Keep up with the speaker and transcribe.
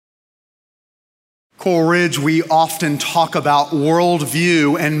Coral Ridge, we often talk about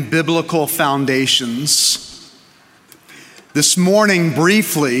worldview and biblical foundations. This morning,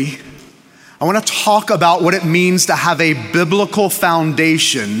 briefly, I want to talk about what it means to have a biblical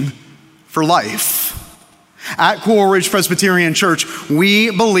foundation for life. At Coral Ridge Presbyterian Church, we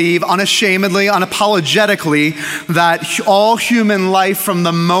believe unashamedly, unapologetically, that all human life from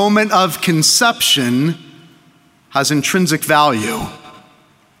the moment of conception has intrinsic value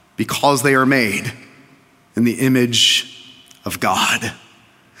because they are made in the image of God.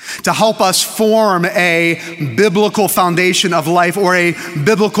 To help us form a biblical foundation of life or a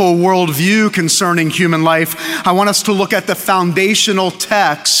biblical worldview concerning human life, I want us to look at the foundational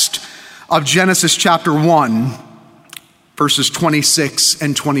text of Genesis chapter 1, verses 26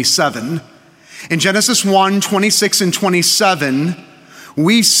 and 27. In Genesis 1, 26 and 27,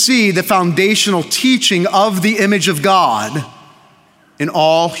 we see the foundational teaching of the image of God in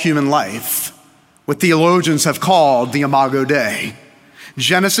all human life, what theologians have called the Imago Dei.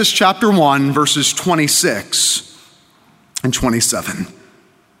 Genesis chapter 1, verses 26 and 27.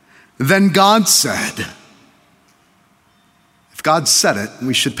 Then God said, if God said it,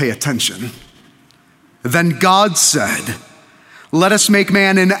 we should pay attention. Then God said, let us make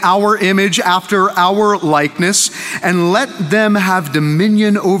man in our image after our likeness, and let them have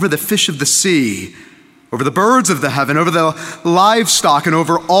dominion over the fish of the sea, over the birds of the heaven, over the livestock, and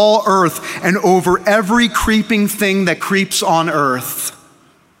over all earth, and over every creeping thing that creeps on earth.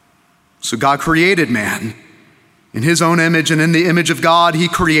 So God created man in his own image, and in the image of God he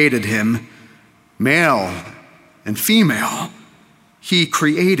created him. Male and female, he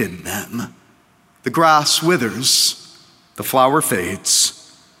created them. The grass withers, the flower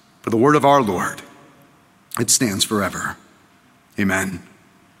fades, but the word of our Lord, it stands forever. Amen.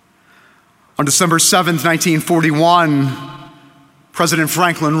 On December 7th, 1941, President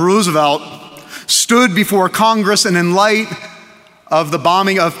Franklin Roosevelt stood before Congress, and in light of the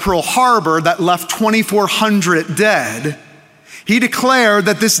bombing of Pearl Harbor that left 2,400 dead, he declared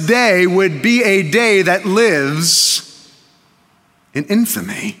that this day would be a day that lives in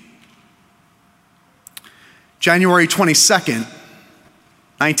infamy. January 22nd,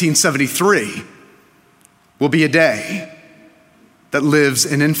 1973, will be a day that lives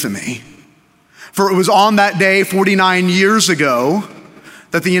in infamy. For it was on that day 49 years ago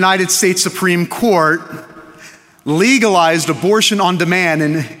that the United States Supreme Court legalized abortion on demand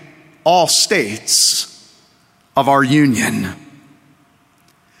in all states of our union.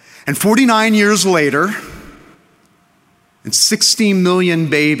 And 49 years later, and 16 million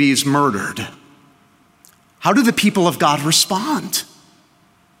babies murdered, how do the people of God respond?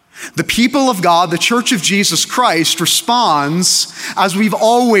 The people of God, the Church of Jesus Christ, responds as we've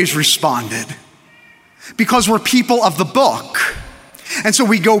always responded, because we're people of the book. And so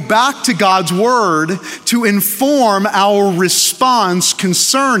we go back to God's word to inform our response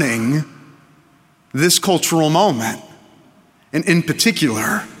concerning this cultural moment, and in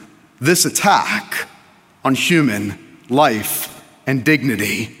particular, this attack on human life and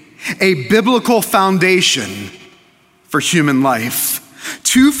dignity. A biblical foundation for human life.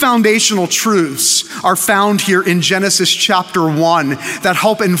 Two foundational truths are found here in Genesis chapter 1 that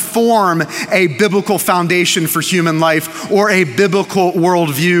help inform a biblical foundation for human life, or a biblical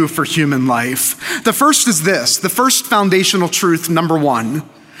worldview for human life. The first is this, the first foundational truth, number one,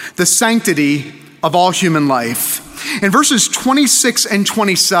 the sanctity of all human life. In verses 26 and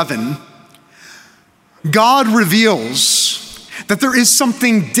 27, God reveals that there is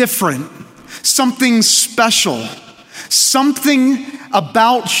something different, something special, something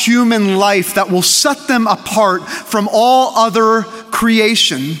about human life that will set them apart from all other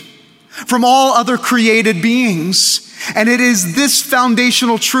creation, from all other created beings. And it is this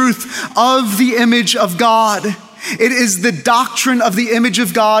foundational truth of the image of God. It is the doctrine of the image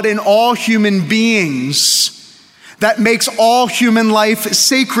of God in all human beings that makes all human life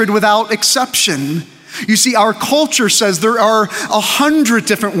sacred without exception. You see, our culture says there are 100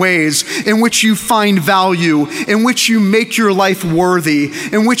 different ways in which you find value, in which you make your life worthy,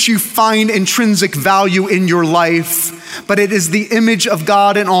 in which you find intrinsic value in your life. But it is the image of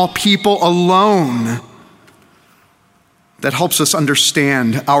God in all people alone that helps us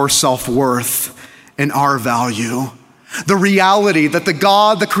understand our self-worth and our value. The reality that the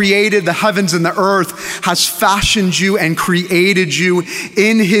God that created the heavens and the earth has fashioned you and created you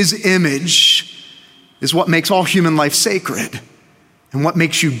in his image is what makes all human life sacred and what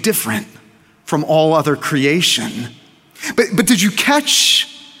makes you different from all other creation. But did you catch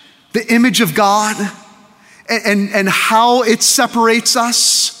the image of God and how it separates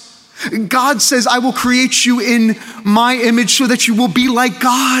us? God says, I will create you in my image so that you will be like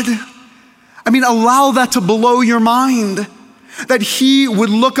God. Allow that to blow your mind, that he would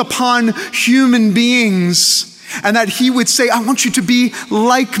look upon human beings and that he would say, I want you to be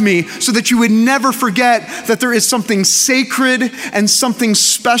like me, so that you would never forget that there is something sacred and something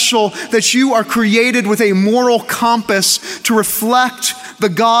special, that you are created with a moral compass to reflect the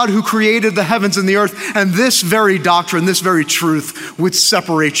God who created the heavens and the earth. And this very doctrine, this very truth would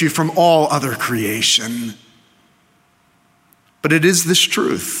separate you from all other creation. But it is this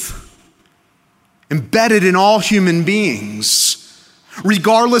truth, embedded in all human beings,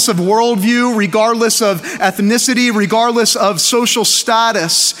 regardless of worldview, regardless of ethnicity, regardless of social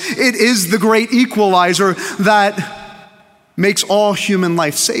status. It is the great equalizer that makes all human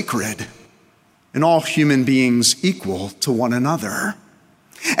life sacred and all human beings equal to one another.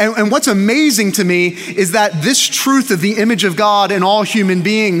 And what's amazing to me is that this truth of the image of God in all human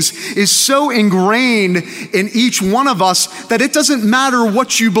beings is so ingrained in each one of us that it doesn't matter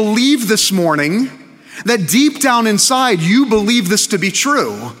what you believe this morning, that deep down inside you believe this to be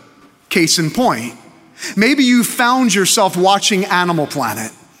true. Case in point, maybe you found yourself watching Animal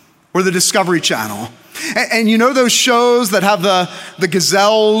Planet or the Discovery Channel. And you know those shows that have the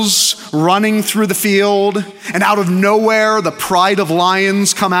gazelles running through the field, and out of nowhere the pride of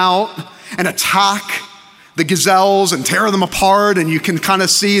lions come out and attack the gazelles and tear them apart, and you can kind of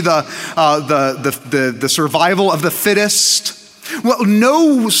see the survival of the fittest. Well,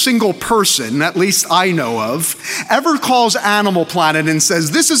 no single person, at least I know of, ever calls Animal Planet and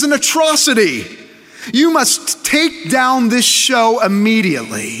says, this is an atrocity. You must take down this show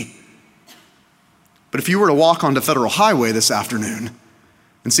immediately. But if you were to walk onto Federal Highway this afternoon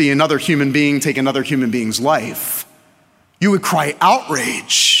and see another human being take another human being's life, you would cry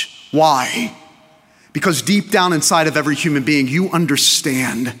outrage. Why? Because deep down inside of every human being, you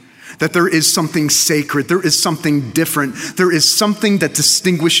understand that there is something sacred, there is something different, there is something that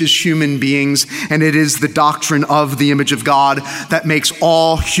distinguishes human beings, and it is the doctrine of the image of God that makes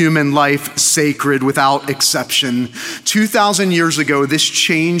all human life sacred without exception. 2,000 years ago, this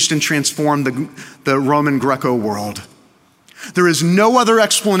changed and transformed the Roman Greco world. There is no other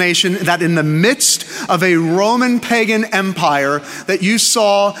explanation that in the midst of a Roman pagan empire that you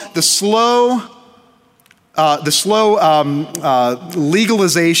saw the slow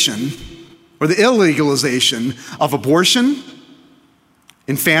legalization or the illegalization of abortion,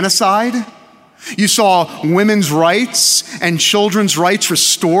 infanticide. You saw women's rights and children's rights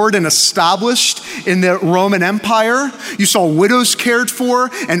restored and established in the Roman Empire. You saw widows cared for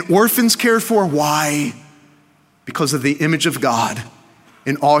and orphans cared for. Why? Because of the image of God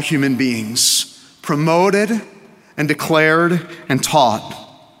in all human beings, promoted and declared and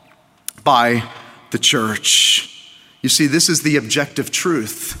taught by the church. You see, this is the objective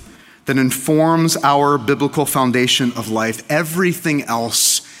truth that informs our biblical foundation of life. Everything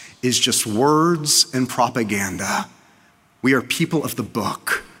else is just words and propaganda. We are people of the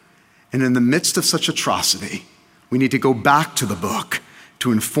book. And in the midst of such atrocity, we need to go back to the book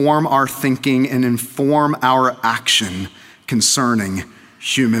to inform our thinking and inform our action concerning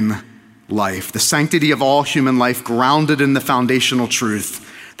human life. The sanctity of all human life grounded in the foundational truth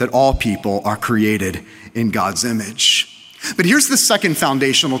that all people are created in God's image. But here's the second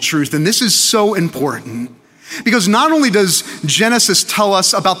foundational truth, and this is so important, because not only does Genesis tell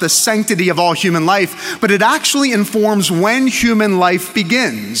us about the sanctity of all human life, but it actually informs when human life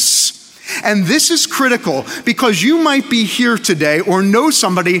begins. And this is critical because you might be here today or know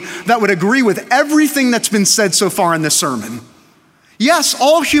somebody that would agree with everything that's been said so far in this sermon. Yes,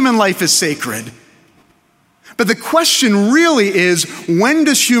 all human life is sacred. But the question really is, when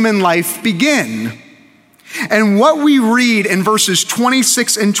does human life begin? And what we read in verses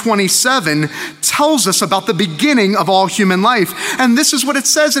 26 and 27 tells us about the beginning of all human life. And this is what it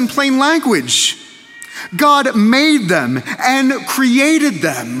says in plain language. God made them and created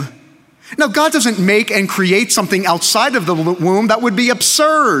them. Now, God doesn't make and create something outside of the womb. That would be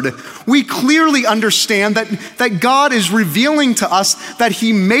absurd. We clearly understand that God is revealing to us that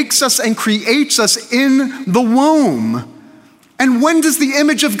he makes us and creates us in the womb. And when does the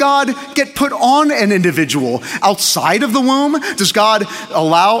image of God get put on an individual? Outside of the womb? Does God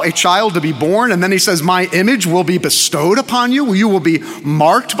allow a child to be born and then he says, my image will be bestowed upon you? You will be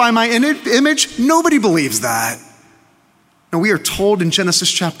marked by my image? Nobody believes that. Now, we are told in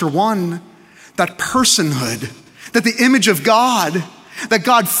Genesis chapter 1 that personhood, that the image of God, that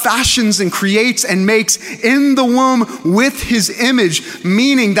God fashions and creates and makes in the womb with his image,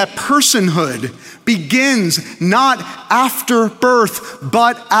 meaning that personhood begins not after birth,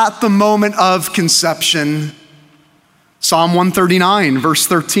 but at the moment of conception. Psalm 139, verse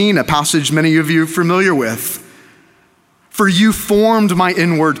 13, a passage many of you are familiar with. For you formed my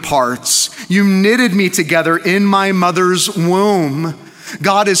inward parts. You knitted me together in my mother's womb.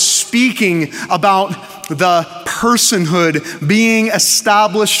 God is speaking about the personhood being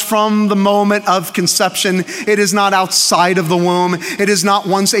established from the moment of conception. It is not outside of the womb. It is not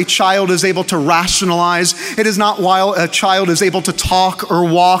once a child is able to rationalize. It is not while a child is able to talk or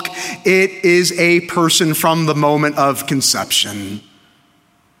walk. It is a person from the moment of conception.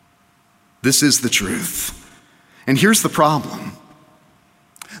 This is the truth. And here's the problem.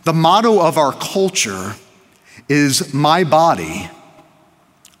 The motto of our culture is my body,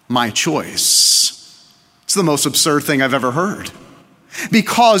 my choice. It's the most absurd thing I've ever heard.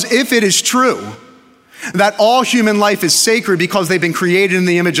 Because if it is true that all human life is sacred because they've been created in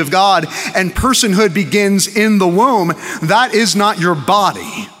the image of God and personhood begins in the womb, that is not your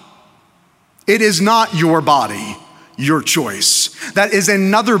body. It is not your body, your choice. That is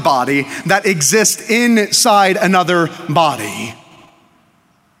another body that exists inside another body.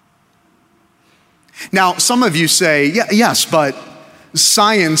 Now, some of you say, yes, but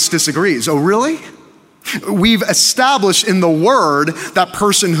science disagrees. Oh, really? We've established in the word that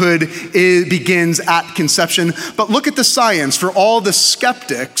personhood begins at conception. But look at the science for all the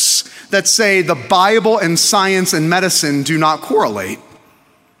skeptics that say the Bible and science and medicine do not correlate.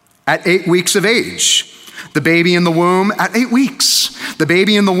 At 8 weeks of age, the baby in the womb, at 8 weeks, the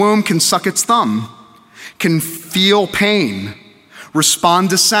baby in the womb can suck its thumb, can feel pain, respond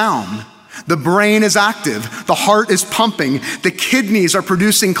to sound. The brain is active, the heart is pumping, the kidneys are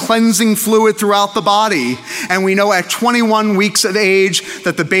producing cleansing fluid throughout the body. And we know at 21 weeks of age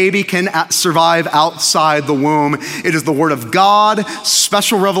that the baby can survive outside the womb. It is the word of God,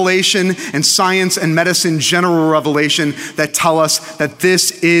 special revelation, and science and medicine, general revelation that tell us that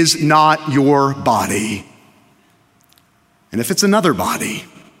this is not your body. And if it's another body,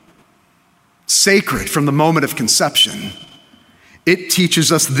 sacred from the moment of conception, it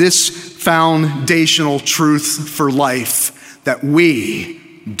teaches us this foundational truth for life, that we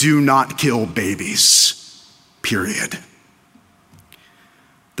do not kill babies, period.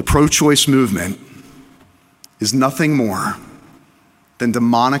 The pro-choice movement is nothing more than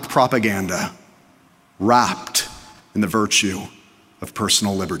demonic propaganda wrapped in the virtue of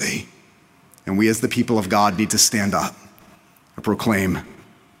personal liberty. And we as the people of God need to stand up and proclaim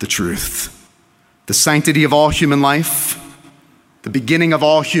the truth. The sanctity of all human life, the beginning of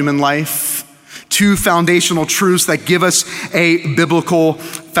all human life, two foundational truths that give us a biblical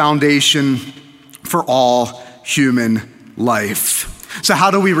foundation for all human life. So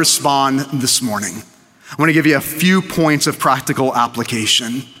how do we respond this morning? I want to give you a few points of practical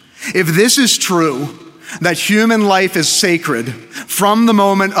application. If this is true, that human life is sacred from the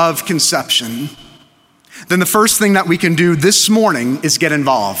moment of conception, then the first thing that we can do this morning is get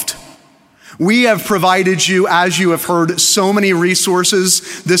involved. We have provided you, as you have heard, so many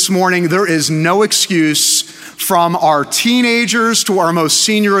resources this morning. There is no excuse. From our teenagers to our most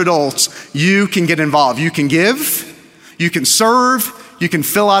senior adults, you can get involved. You can give, you can serve, you can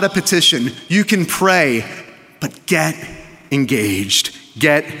fill out a petition, you can pray, but get engaged.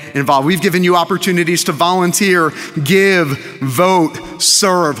 Get involved. We've given you opportunities to volunteer, give, vote,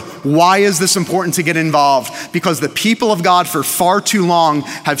 serve. Why is this important to get involved? Because the people of God for far too long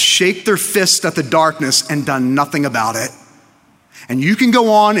have shaken their fist at the darkness and done nothing about it. And you can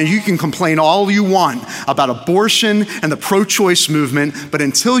go on and you can complain all you want about abortion and the pro-choice movement, but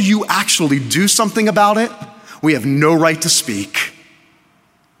until you actually do something about it, we have no right to speak.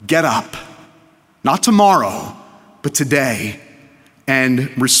 Get up, not tomorrow, but today,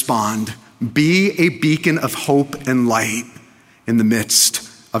 and respond. Be a beacon of hope and light in the midst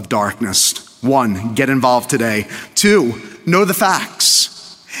of darkness. 1, get involved today. 2, know the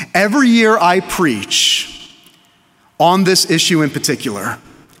facts. Every year I preach on this issue in particular.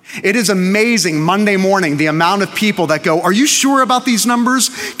 It is amazing Monday morning, the amount of people that go, are you sure about these numbers?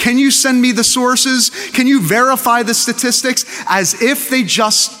 Can you send me the sources? Can you verify the statistics? As if they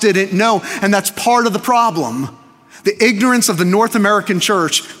just didn't know. And that's part of the problem. The ignorance of the North American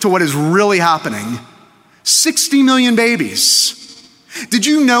church to what is really happening. 60 million babies. Did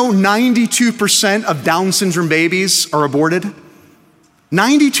you know 92% of Down syndrome babies are aborted?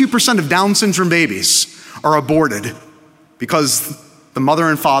 92% of Down syndrome babies are aborted because the mother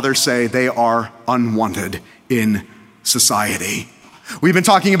and father say they are unwanted in society. We've been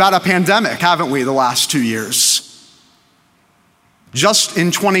talking about a pandemic, haven't we, the last 2 years? Just in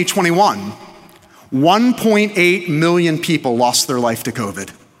 2021, 1.8 million people lost their life to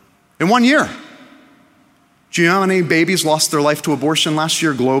COVID in 1 year. Do you know how many babies lost their life to abortion last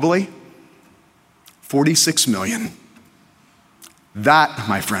year globally? 46 million. That,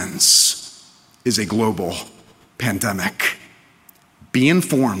 my friends, is a global pandemic. Be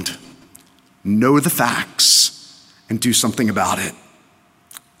informed, know the facts, and do something about it.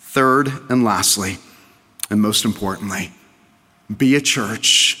 Third and lastly, and most importantly, be a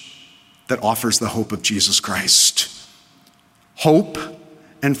church that offers the hope of Jesus Christ. Hope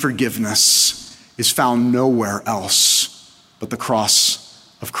and forgiveness is found nowhere else but the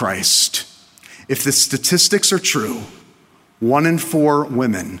cross of Christ. If the statistics are true, 1 in 4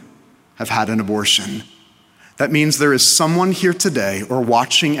 women have had an abortion. That means there is someone here today or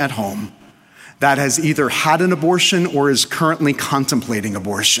watching at home that has either had an abortion or is currently contemplating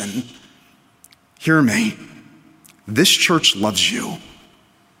abortion. Hear me. This church loves you.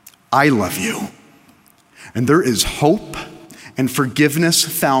 I love you. And there is hope and forgiveness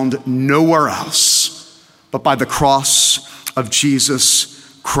found nowhere else but by the cross of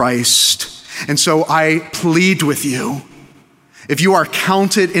Jesus Christ. And so I plead with you, if you are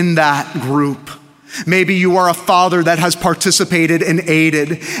counted in that group, maybe you are a father that has participated and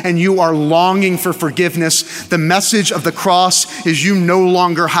aided, and you are longing for forgiveness. The message of the cross is you no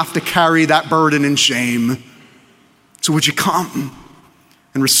longer have to carry that burden and shame. So would you come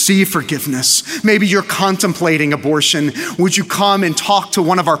and receive forgiveness? Maybe you're contemplating abortion. Would you come and talk to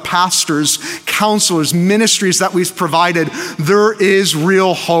one of our pastors, counselors, ministries that we've provided? There is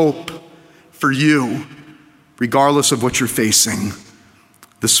real hope for you, regardless of what you're facing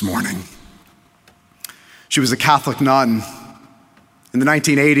this morning. She was a Catholic nun. In the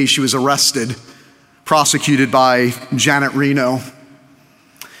 1980s, she was arrested, prosecuted by Janet Reno.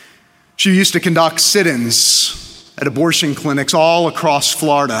 She used to conduct sit-ins at abortion clinics all across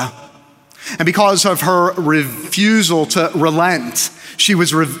Florida. And because of her refusal to relent, she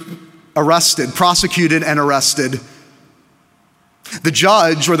was prosecuted and arrested. The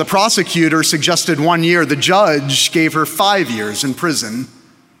judge or the prosecutor suggested 1 year. The judge gave her 5 years in prison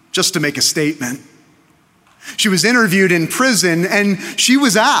just to make a statement. She was interviewed in prison and she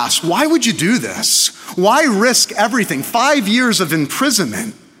was asked, why would you do this? Why risk everything? 5 years of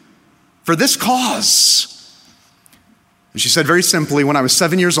imprisonment for this cause? And she said very simply, when I was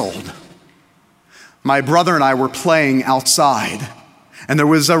 7 years old, my brother and I were playing outside and there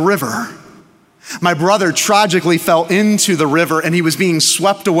was a river. My brother tragically fell into the river and he was being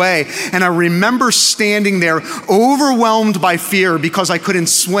swept away. And I remember standing there overwhelmed by fear because I couldn't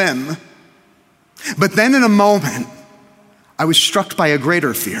swim. But then in a moment, I was struck by a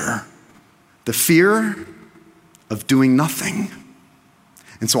greater fear, the fear of doing nothing.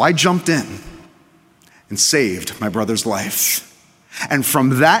 And so I jumped in and saved my brother's life. And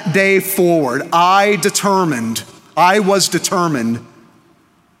from that day forward, I was determined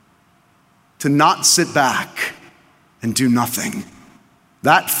to not sit back and do nothing.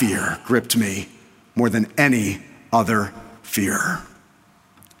 That fear gripped me more than any other fear.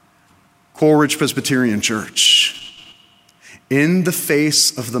 Coleridge Presbyterian Church, in the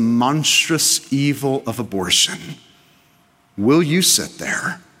face of the monstrous evil of abortion, will you sit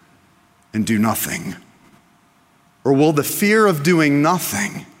there and do nothing? Or will the fear of doing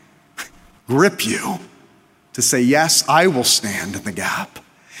nothing grip you to say, yes, I will stand in the gap.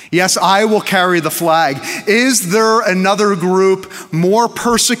 Yes, I will carry the flag. Is there another group more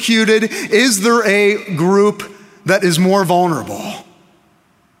persecuted? Is there a group that is more vulnerable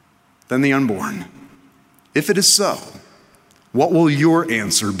than the unborn? If it is so, what will your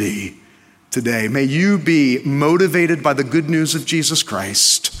answer be today? May you be motivated by the good news of Jesus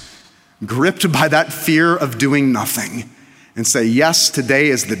Christ, gripped by that fear of doing nothing, and say, yes, today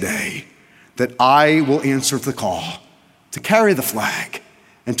is the day that I will answer the call to carry the flag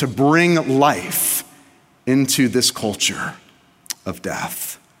and to bring life into this culture of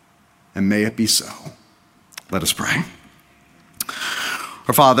death. And may it be so. Let us pray.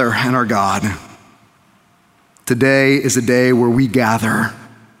 Our Father and our God, today is a day where we gather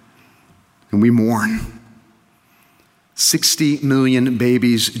and we mourn. 60 million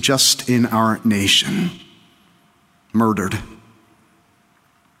babies just in our nation murdered.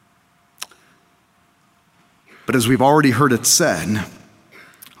 But as we've already heard it said,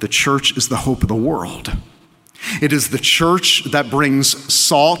 the church is the hope of the world. It is the church that brings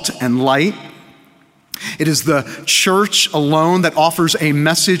salt and light. It is the church alone that offers a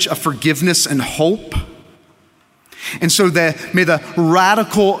message of forgiveness and hope. And so may the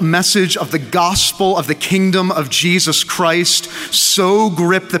radical message of the gospel of the kingdom of Jesus Christ so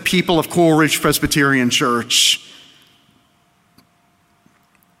grip the people of Coleridge Presbyterian Church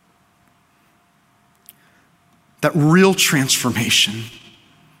that real transformation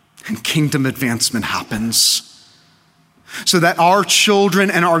and kingdom advancement happens, so that our children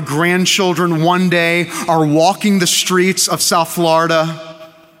and our grandchildren one day are walking the streets of South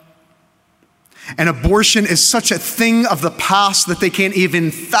Florida and abortion is such a thing of the past that they can't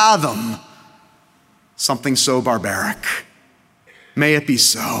even fathom something so barbaric. May it be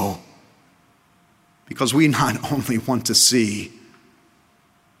so, because we not only want to see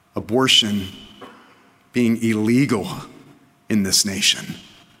abortion being illegal in this nation,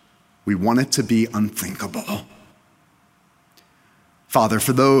 we want it to be unthinkable. Father,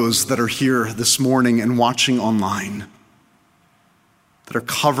 for those that are here this morning and watching online, that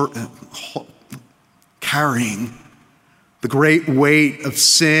are carrying the great weight of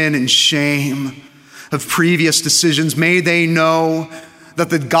sin and shame of previous decisions, may they know that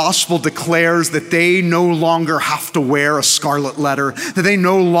the gospel declares that they no longer have to wear a scarlet letter, that they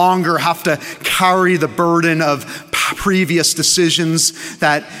no longer have to carry the burden of previous decisions,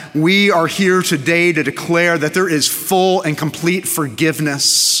 that we are here today to declare that there is full and complete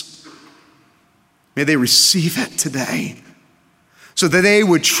forgiveness. May they receive it today, so that they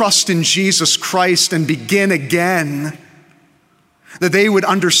would trust in Jesus Christ and begin again. That they would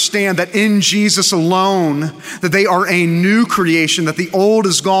understand that in Jesus alone, that they are a new creation, that the old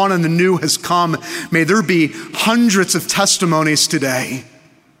is gone and the new has come. May there be hundreds of testimonies today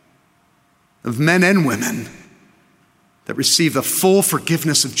of men and women that receive the full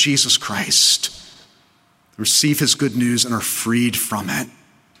forgiveness of Jesus Christ, receive his good news and are freed from it.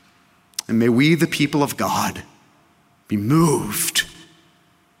 And may we, the people of God, be moved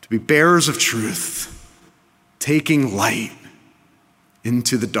to be bearers of truth, taking light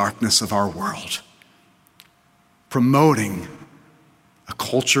into the darkness of our world, promoting a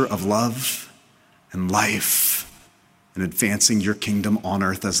culture of love and life and advancing your kingdom on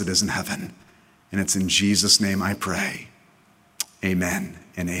earth as it is in heaven. And it's in Jesus' name I pray. Amen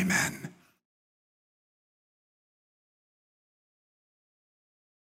and amen.